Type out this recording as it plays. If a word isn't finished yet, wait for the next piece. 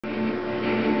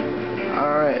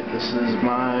Alright, this is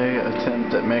my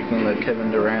attempt at making the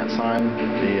Kevin Durant sign,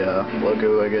 the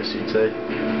logo, I guess you'd say.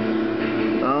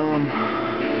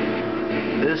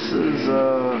 This is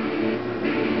a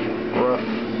rough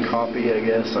copy, I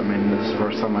guess. I mean, this is the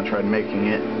first time I tried making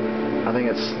it. I think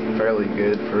it's fairly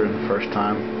good for the first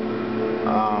time.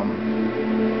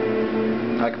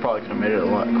 I could have made it a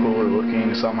lot cooler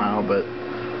looking somehow, but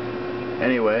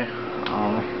anyway,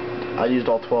 I used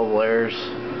all 12 layers.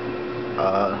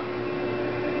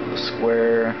 The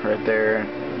square right there,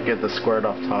 get the squared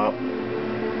off top.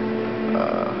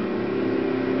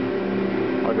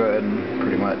 I'll go ahead and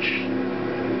pretty much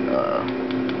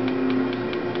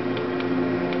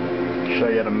show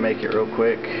you how to make it real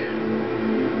quick.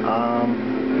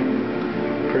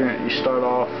 You start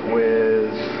off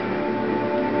with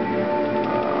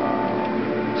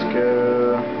let's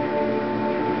go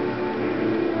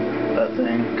that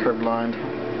thing, curved lined.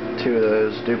 2 of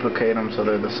those, duplicate them so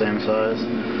they're the same size,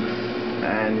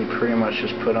 and you pretty much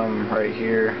just put them right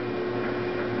here,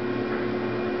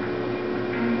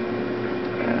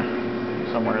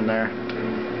 somewhere in there.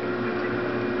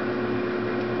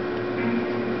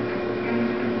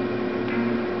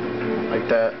 Like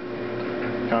that.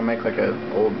 Kind of make like an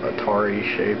old Atari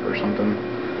shape or something.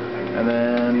 And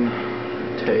then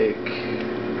take,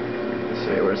 let's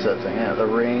see, where's that thing at? The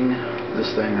ring,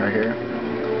 this thing right here.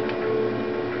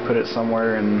 Put it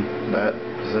somewhere in that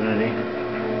vicinity,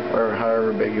 or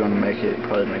however big you want to make it.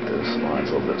 Probably make those lines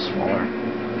a little bit smaller.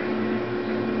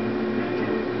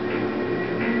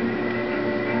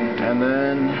 And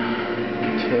then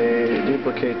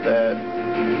duplicate that,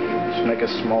 just make a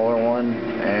smaller one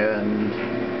and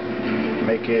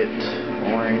make it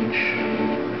orange,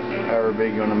 however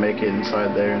big you want to make it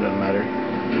inside there, it doesn't matter.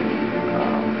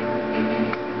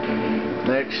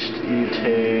 Next you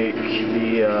take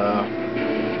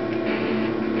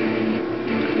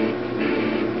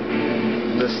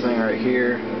this thing right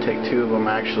here, take 2 of them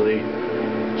actually,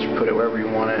 just put it wherever you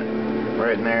want it,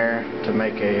 right in there, to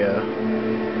make a,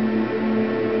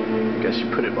 I guess you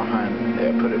put it behind,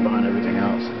 put it behind everything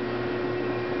else,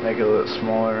 make it a little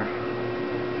smaller.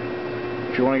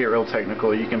 If you want to get real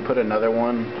technical, you can put another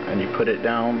one and you put it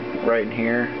down right in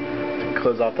here to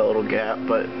close off that little gap,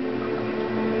 but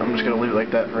I'm just going to leave it like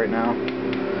that for right now.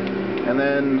 And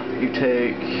then you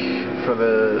take, for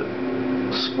the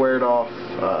squared off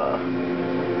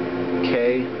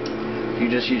K, you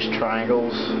just use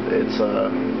triangles. It's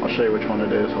I'll show you which one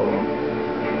it is. Hold on.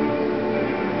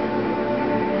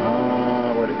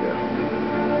 Where'd it go?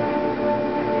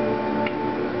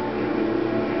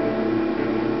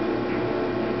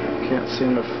 Can't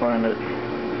seem to find it.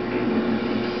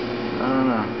 I don't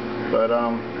know. But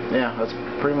yeah, that's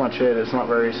pretty much it. It's not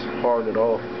very hard at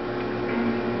all.